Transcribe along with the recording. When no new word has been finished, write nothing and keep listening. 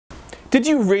Did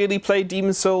you really play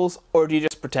Demon's Souls, or do you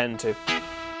just pretend to?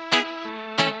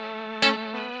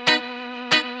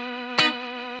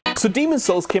 So Demon's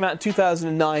Souls came out in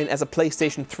 2009 as a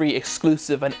PlayStation 3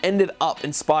 exclusive and ended up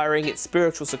inspiring its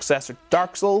spiritual successor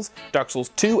Dark Souls, Dark Souls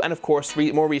 2, and of course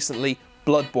more recently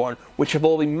Bloodborne, which have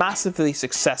all been massively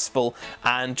successful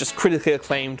and just critically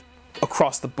acclaimed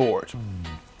across the board.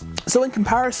 So in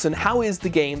comparison, how is the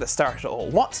game that started it all?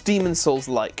 What's Demon's Souls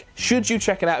like? Should you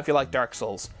check it out if you like Dark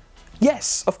Souls?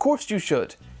 Yes, of course you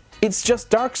should. It's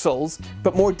just Dark Souls,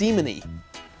 but more demon-y.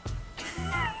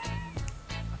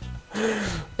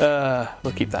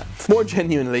 We'll keep that. More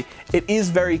genuinely, it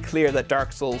is very clear that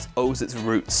Dark Souls owes its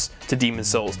roots to Demon's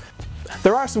Souls.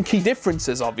 There are some key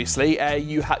differences, obviously.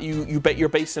 You're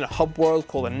based in a hub world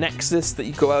called a Nexus that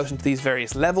you go out into these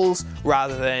various levels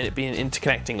rather than it being an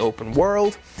interconnecting open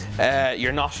world.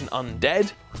 You're not an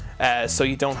undead, so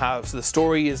you don't have. So the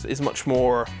story is much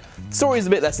more. The story is a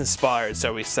bit less inspired,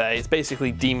 shall we say. It's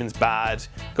basically demons bad,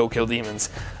 go kill demons.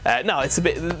 No, it's a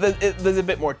bit. There's a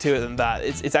bit more to it than that.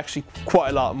 It's actually quite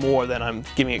a lot more than I'm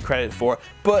giving it credit for.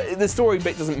 But the story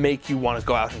bit doesn't make you want to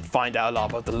go out and find out a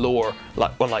lot about the lore,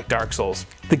 unlike Dark Souls.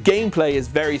 The gameplay is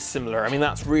very similar. I mean,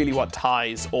 that's really what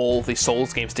ties all the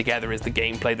Souls games together, is the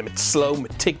gameplay. The slow,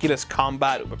 meticulous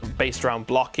combat based around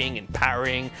blocking and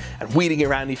parrying and wheeling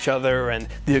around each other, and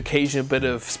the occasional bit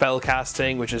of spell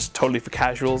casting, which is totally for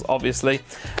casuals, obviously.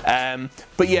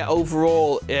 But yeah,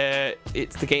 overall, the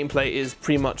gameplay is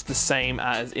pretty much the same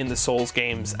as in the Souls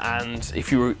games. And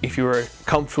if you were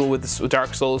comfortable with the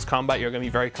Dark Souls combat, you're going to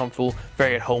be very comfortable,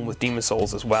 very at home with Demon's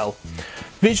Souls as well.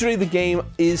 Visually, the game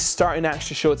is starting to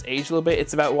actually show its age a little bit.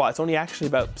 It's about what? It's only actually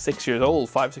about 6 years old,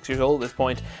 5, 6 years old at this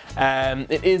point.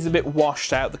 It is a bit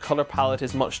washed out. The color palette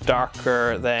is much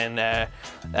darker than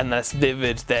and less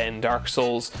vivid than Dark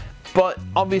Souls. But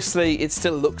obviously, it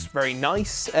still looks very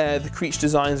nice. The creature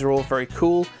designs are all very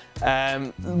cool.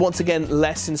 Once again,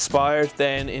 less inspired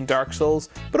than in Dark Souls,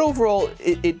 but overall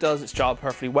it does its job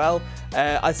perfectly well.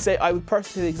 I'd say I would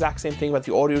personally say the exact same thing about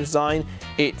the audio design.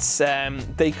 It's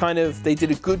they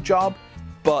did a good job,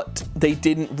 but they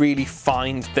didn't really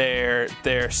find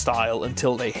their style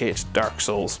until they hit Dark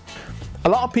Souls. A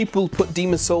lot of people put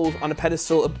Demon's Souls on a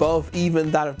pedestal above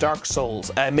even that of Dark Souls,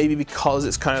 maybe because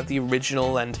it's kind of the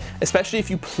original, and especially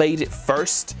if you played it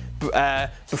first,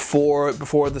 before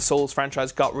the Souls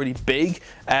franchise got really big,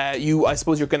 I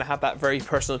suppose you're going to have that very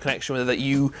personal connection with it, that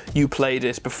you played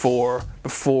it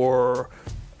before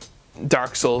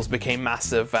Dark Souls became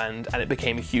massive and it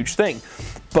became a huge thing.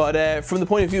 But from the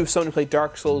point of view of someone who played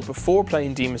Dark Souls before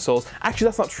playing Demon's Souls, actually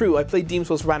that's not true. I played Demon's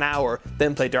Souls for an hour,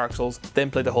 then played Dark Souls, then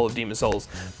played the whole of Demon's Souls.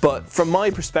 But from my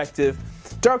perspective,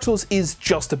 Dark Souls is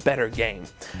just a better game.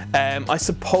 I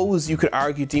suppose you could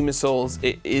argue Demon's Souls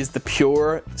is the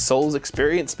pure Souls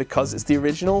experience because it's the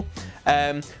original,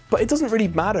 but it doesn't really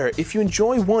matter. If you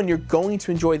enjoy one, you're going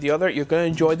to enjoy the other. You're going to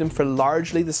enjoy them for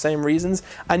largely the same reasons,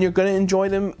 and you're going to enjoy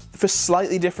them for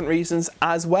slightly different reasons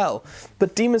as well.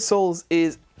 But Demon's Souls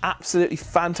is absolutely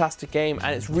fantastic game,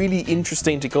 and it's really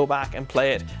interesting to go back and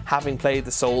play it having played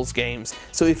the Souls games.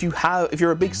 So if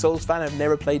you're a big Souls fan and have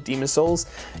never played Demon's Souls,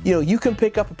 you can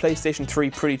pick up a PlayStation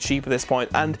 3 pretty cheap at this point,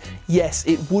 and yes,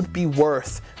 it would be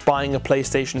worth buying a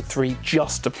PlayStation 3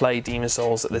 just to play Demon's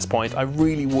Souls at this point. I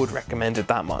really would recommend it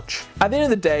that much. At the end of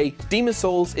the day, Demon's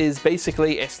Souls is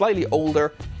basically a slightly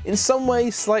older, in some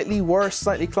ways slightly worse,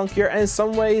 slightly clunkier, and in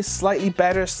some ways slightly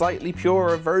better, slightly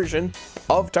purer version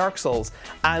of Dark Souls.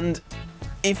 And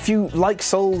if you like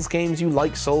Souls games, you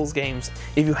like Souls games.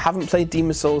 If you haven't played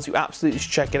Demon's Souls, you absolutely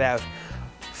should check it out.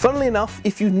 Funnily enough,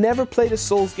 if you've never played a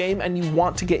Souls game and you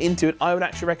want to get into it, I would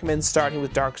actually recommend starting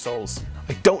with Dark Souls.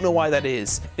 I don't know why that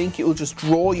is. I think it will just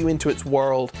draw you into its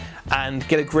world and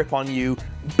get a grip on you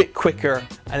a bit quicker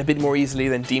and a bit more easily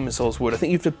than Demon's Souls would. I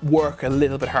think you have to work a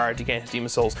little bit hard to get into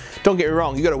Demon's Souls. Don't get me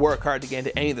wrong, you got to work hard to get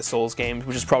into any of the Souls games,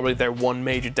 which is probably their one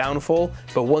major downfall,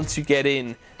 but once you get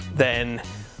in, then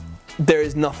there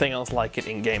is nothing else like it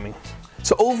in gaming.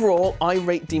 So overall, I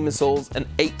rate Demon's Souls an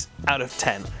 8 out of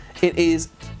 10. It is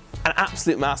an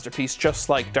absolute masterpiece, just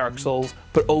like Dark Souls,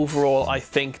 but overall I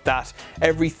think that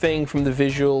everything from the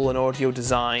visual and audio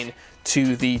design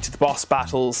to the boss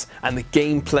battles and the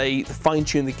gameplay, the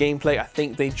fine-tune the gameplay, I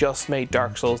think they just made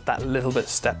Dark Souls that little bit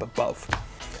step above.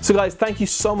 So guys, thank you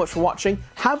so much for watching.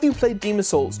 Have you played Demon's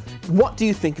Souls? What do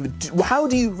you think of it? How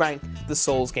do you rank the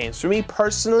Souls games. For me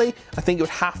personally, I think it would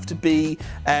have to be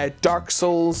Dark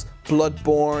Souls,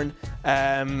 Bloodborne,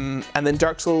 and then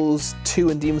Dark Souls 2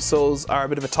 and Demon Souls are a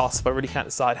bit of a toss-up. I really can't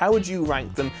decide. How would you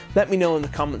rank them? Let me know in the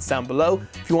comments down below.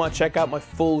 If you want to check out my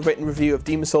full written review of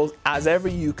Demon Souls, as ever,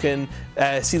 you can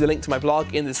see the link to my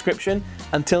blog in the description.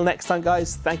 Until next time,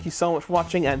 guys, thank you so much for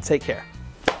watching and take care.